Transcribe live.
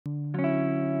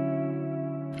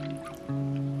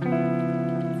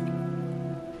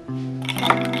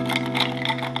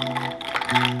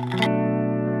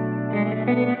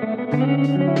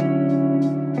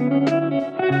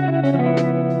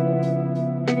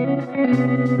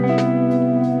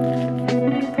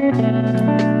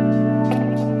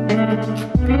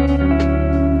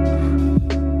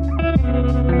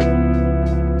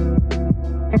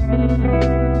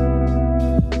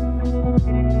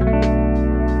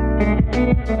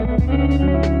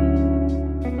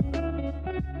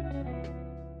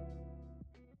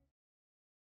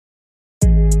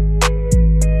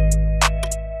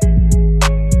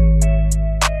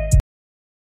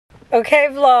Okay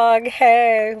vlog,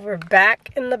 hey, we're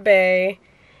back in the Bay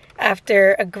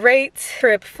after a great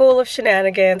trip full of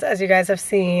shenanigans, as you guys have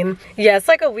seen. Yeah, it's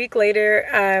like a week later.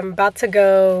 I'm about to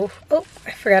go, oh,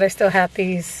 I forgot I still had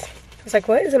these. I was like,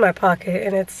 what is in my pocket?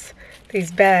 And it's these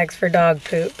bags for dog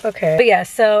poop. Okay. But yeah,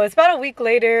 so it's about a week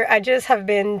later. I just have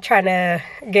been trying to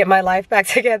get my life back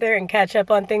together and catch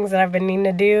up on things that I've been needing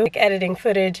to do, like editing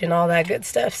footage and all that good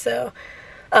stuff. So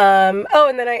oh,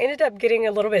 and then I ended up getting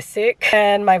a little bit sick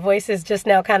and my voice is just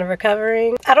now kind of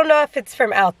recovering. I don't know if it's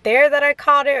from out there that I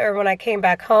caught it or when I came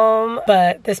back home,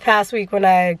 but this past week when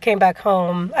I came back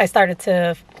home, I started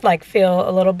to like feel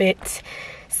a little bit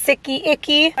sicky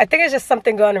icky. I think it's just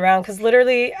something going around because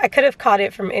literally I could have caught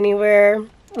it from anywhere.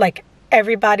 Like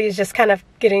everybody's just kind of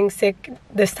getting sick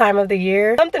this time of the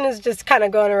year. Something is just kind of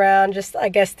going around, just I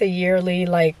guess the yearly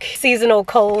like seasonal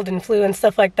cold and flu and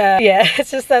stuff like that. Yeah,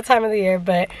 it's just that time of the year.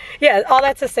 But yeah, all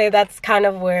that to say, that's kind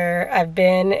of where I've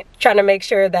been, trying to make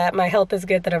sure that my health is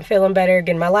good, that I'm feeling better,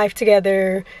 getting my life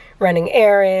together, running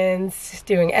errands,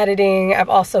 doing editing. I've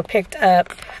also picked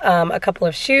up a couple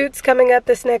of shoots coming up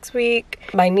this next week.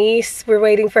 My niece, we're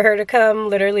waiting for her to come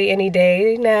literally any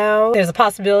day now. There's a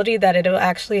possibility that it'll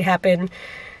actually happen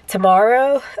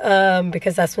tomorrow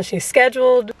because that's when she's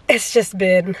scheduled. It's just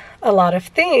been a lot of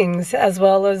things, as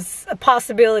well as a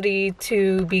possibility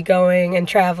to be going and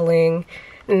traveling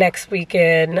next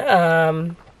weekend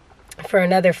for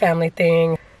another family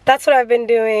thing. That's what I've been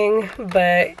doing,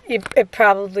 but it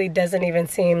probably doesn't even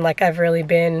seem like I've really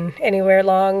been anywhere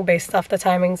long based off the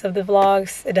timings of the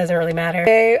vlogs. It doesn't really matter.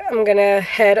 Today, I'm gonna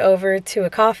head over to a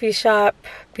coffee shop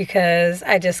because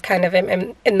I just kind of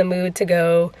am in the mood to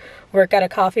go work at a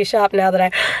coffee shop now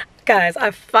that guys, I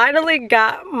finally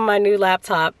got my new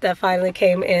laptop that finally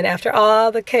came in after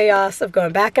all the chaos of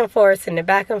going back and forth and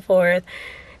back and forth.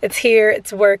 It's here,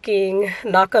 it's working,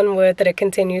 knock on wood that it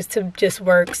continues to just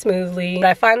work smoothly. But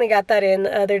I finally got that in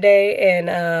the other day,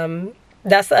 and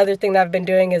that's the other thing that I've been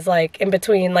doing is like in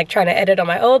between like trying to edit on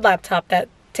my old laptop that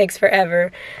takes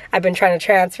forever. I've been trying to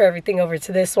transfer everything over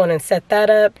to this one and set that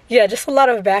up. Yeah, just a lot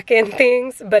of back end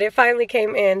things, but it finally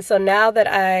came in. So now that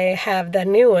I have the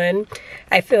new one,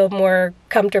 I feel more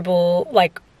comfortable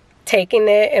like taking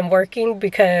it and working,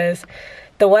 because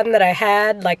the one that I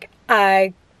had, like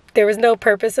there was no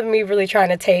purpose of me really trying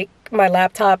to take my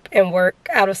laptop and work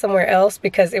out of somewhere else,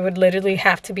 because it would literally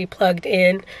have to be plugged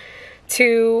in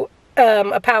to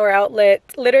a power outlet.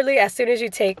 Literally, as soon as you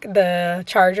take the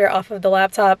charger off of the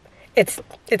laptop, it's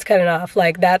cutting off.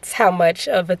 Like, that's how much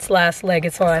of its last leg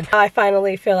it's on. I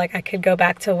finally feel like I could go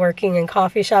back to working in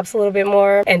coffee shops a little bit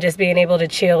more and just being able to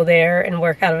chill there and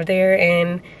work out of there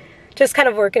and just kind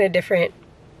of work in a different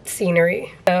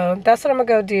scenery. So that's what I'm gonna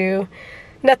go do.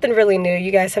 Nothing really new.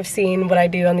 You guys have seen what I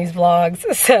do on these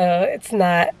vlogs, so it's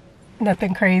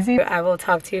nothing crazy. I will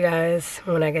talk to you guys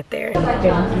when I get there.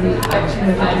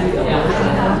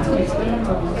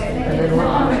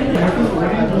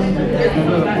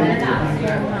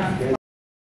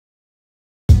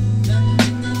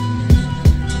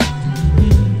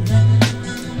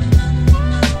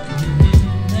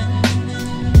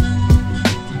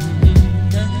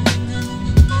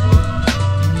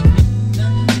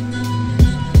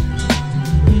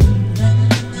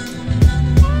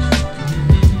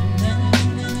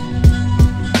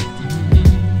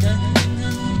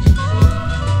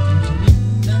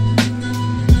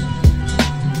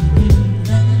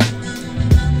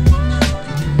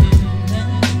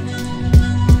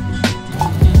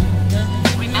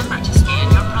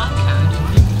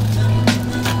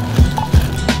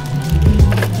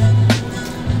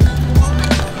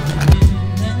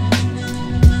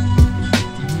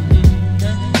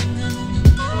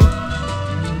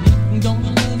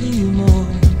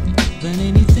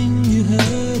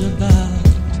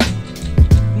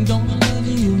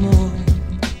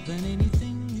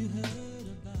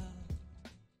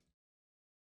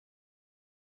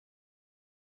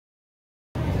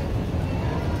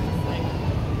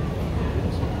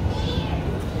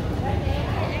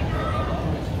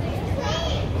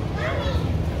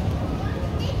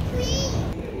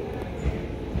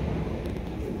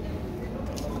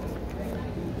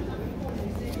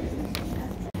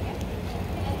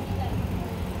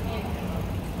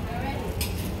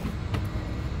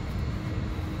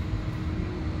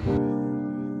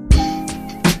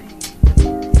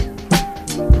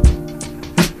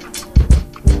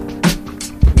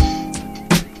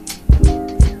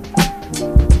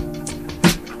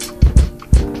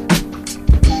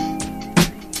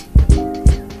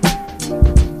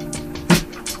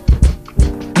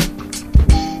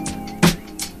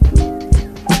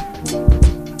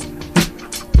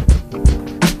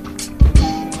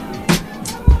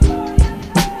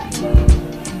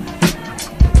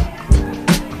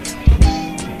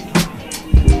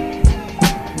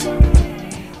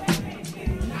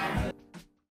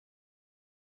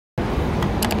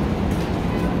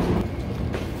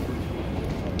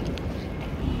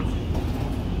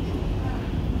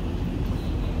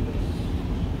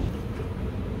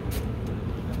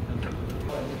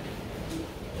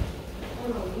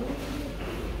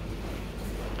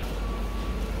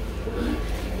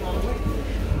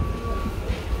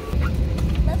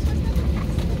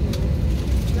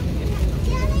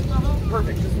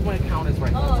 perfect. Just when a count is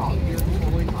right. That's all. You're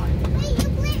totally fine. You put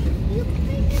something. I really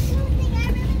wanted that.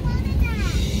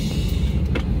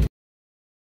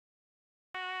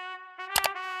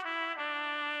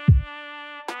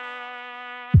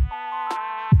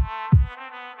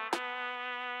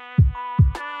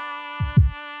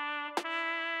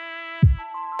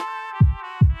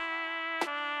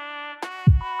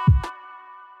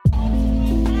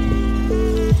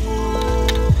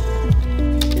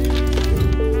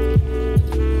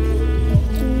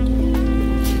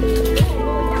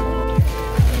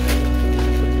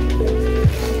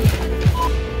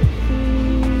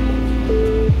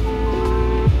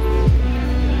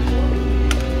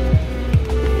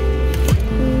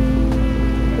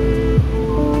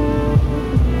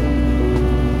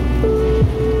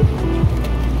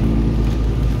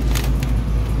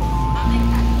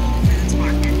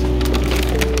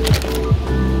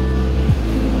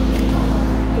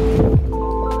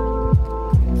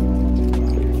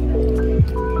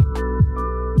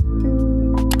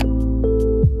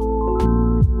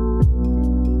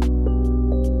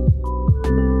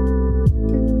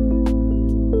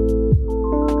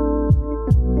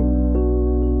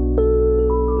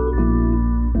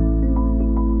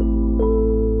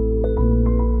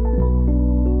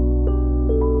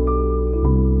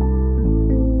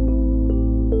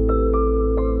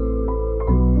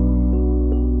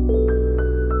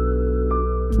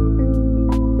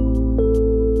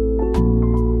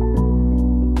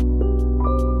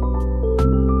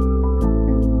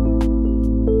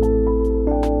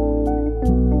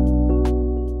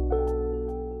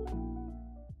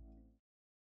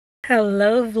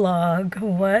 Hello vlog,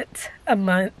 what a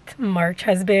month March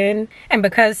has been, and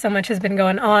because so much has been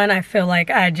going on, I feel like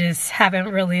I just haven't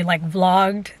really like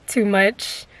vlogged too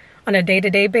much on a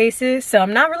day-to-day basis, so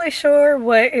I'm not really sure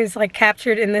what is like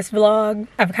captured in this vlog.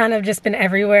 I've kind of just been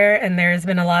everywhere and there's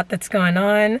been a lot that's going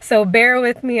on, so bear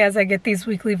with me as I get these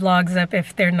weekly vlogs up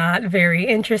if they're not very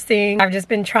interesting. I've just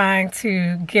been trying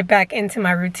to get back into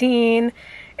my routine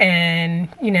and,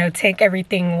 you know, take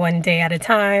everything one day at a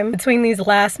time. Between these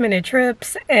last minute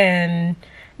trips and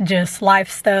just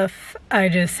life stuff, I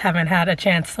just haven't had a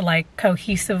chance to like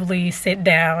cohesively sit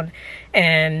down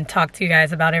and talk to you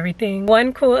guys about everything.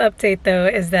 One cool update though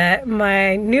is that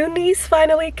my new niece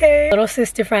finally came. Little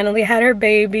sister finally had her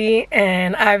baby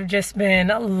and I've just been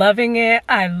loving it.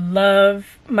 I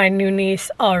love my new niece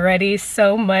already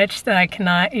so much that I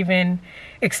cannot even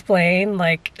explain.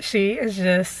 Like, she is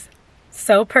just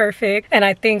so perfect, and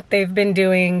I think they've been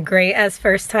doing great as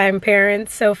first-time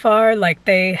parents so far. Like,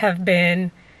 they have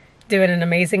been doing an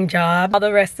amazing job. All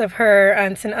the rest of her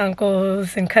aunts and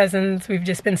uncles and cousins, we've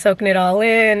just been soaking it all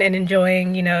in and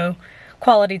enjoying, you know,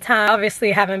 quality time.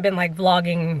 Obviously haven't been like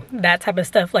vlogging that type of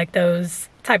stuff, like those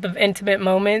type of intimate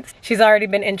moments. She's already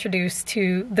been introduced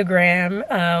to the gram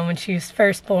when she was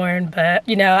first born, but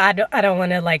you know, I don't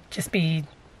want to like just be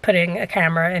putting a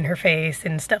camera in her face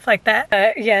and stuff like that.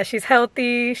 Yeah, she's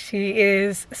healthy, she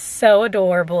is so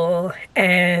adorable,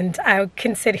 and I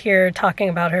can sit here talking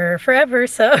about her forever,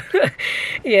 so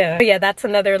yeah. But yeah, that's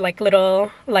another like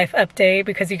little life update,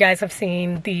 because you guys have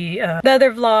seen the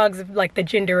other vlogs of like the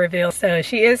gender reveal. So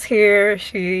she is here,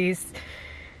 she's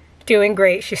doing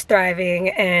great, she's thriving,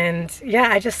 and yeah,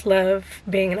 I just love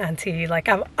being an auntie. Like,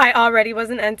 I already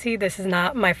was an auntie. This is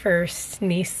not my first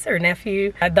niece or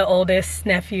nephew. The oldest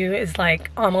nephew is like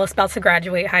almost about to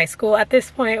graduate high school at this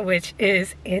point, which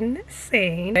is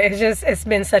insane. It's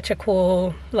been such a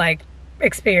cool like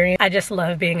experience. I just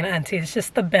love being an auntie. It's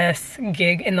just the best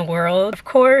gig in the world. Of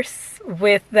course,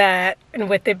 with that and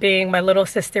with it being my little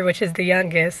sister, which is the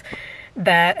youngest,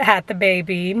 that had the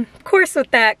baby, of course with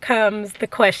that comes the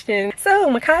question, so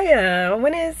Makiah,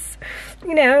 when is,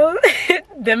 you know,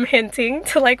 them hinting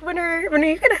to like, when are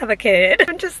you gonna have a kid?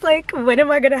 I'm just like, when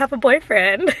am I gonna have a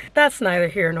boyfriend? That's neither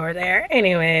here nor there.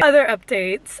 Anyway, other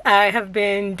updates, I have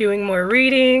been doing more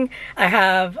reading.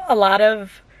 I've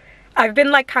been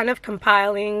like kind of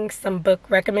compiling some book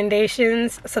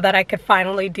recommendations so that I could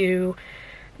finally do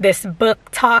this book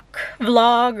talk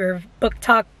vlog or book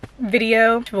talk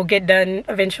video, which will get done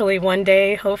eventually one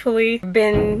day, hopefully. I've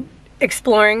been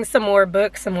exploring some more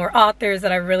books, some more authors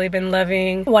that I've really been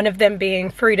loving. One of them being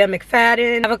Frida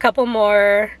McFadden. I have a couple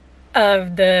more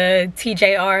of the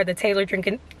TJR, the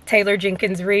Taylor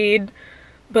Jenkins Reid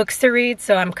books to read,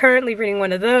 so I'm currently reading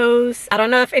one of those. I don't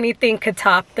know if anything could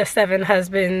top The Seven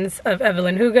Husbands of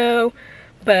Evelyn Hugo,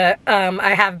 but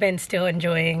I have been still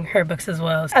enjoying her books as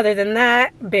well. Other than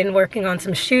that, been working on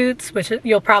some shoots, which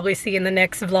you'll probably see in the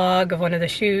next vlog of one of the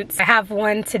shoots. I have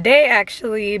one today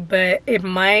actually, but it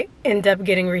might end up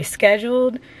getting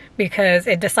rescheduled because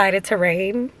it decided to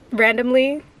rain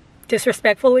randomly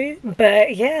disrespectfully.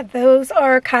 But yeah, those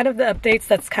are kind of the updates.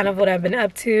 That's kind of what I've been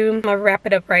up to. I'll wrap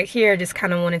it up right here. Just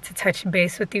kind of wanted to touch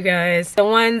base with you guys. The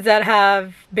ones that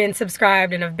have been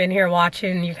subscribed and have been here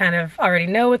watching, you kind of already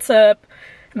know what's up.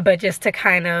 But just to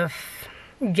kind of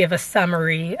give a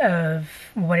summary of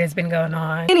what has been going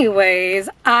on. Anyways,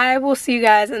 I will see you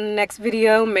guys in the next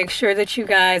video. Make sure that you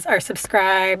guys are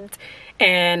subscribed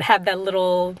and have that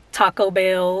little taco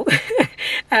bell,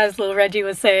 as little Reggie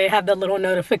would say, have the little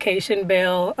notification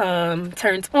bell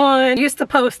turned on. I used to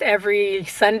post every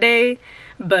Sunday,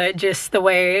 but just the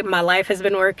way my life has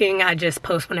been working, I just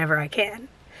post whenever I can.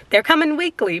 They're coming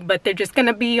weekly, but they're just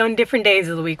gonna be on different days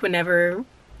of the week whenever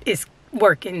it's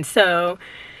working. So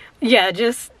yeah,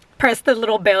 just press the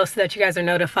little bell so that you guys are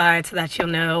notified, so that you'll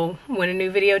know when a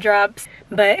new video drops.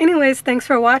 But anyways, thanks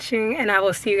for watching, and I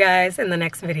will see you guys in the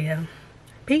next video.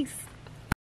 Peace.